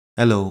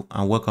Hello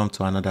and welcome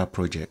to another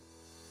project.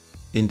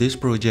 In this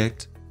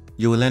project,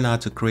 you will learn how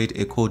to create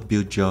a code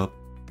build job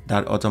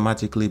that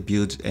automatically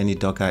builds any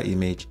Docker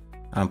image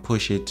and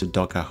push it to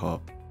Docker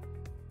Hub.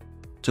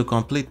 To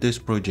complete this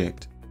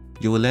project,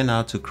 you will learn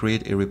how to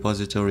create a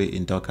repository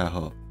in Docker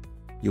Hub.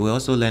 You will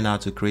also learn how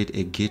to create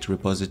a Git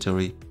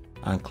repository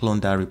and clone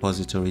that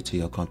repository to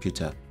your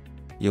computer.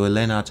 You will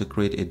learn how to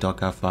create a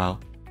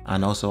Dockerfile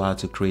and also how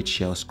to create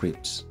shell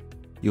scripts.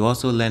 You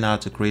also learn how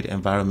to create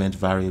environment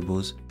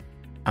variables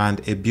and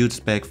a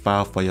Buildspec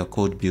file for your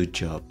code build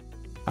job.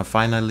 And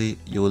finally,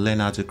 you will learn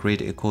how to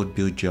create a code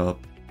build job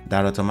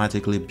that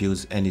automatically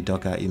builds any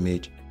Docker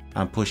image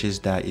and pushes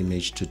that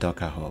image to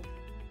Docker Hub.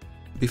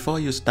 Before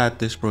you start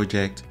this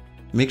project,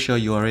 make sure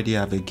you already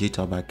have a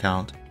GitHub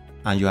account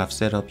and you have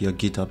set up your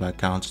GitHub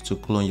account to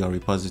clone your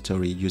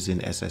repository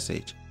using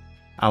SSH.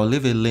 I will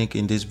leave a link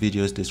in this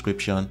video's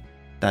description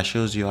that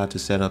shows you how to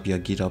set up your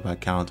GitHub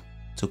account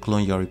to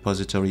clone your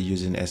repository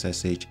using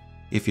SSH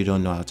if you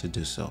don't know how to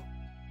do so.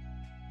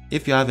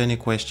 If you have any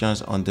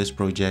questions on this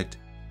project,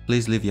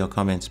 please leave your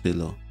comments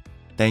below.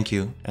 Thank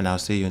you, and I'll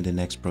see you in the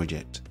next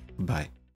project. Bye.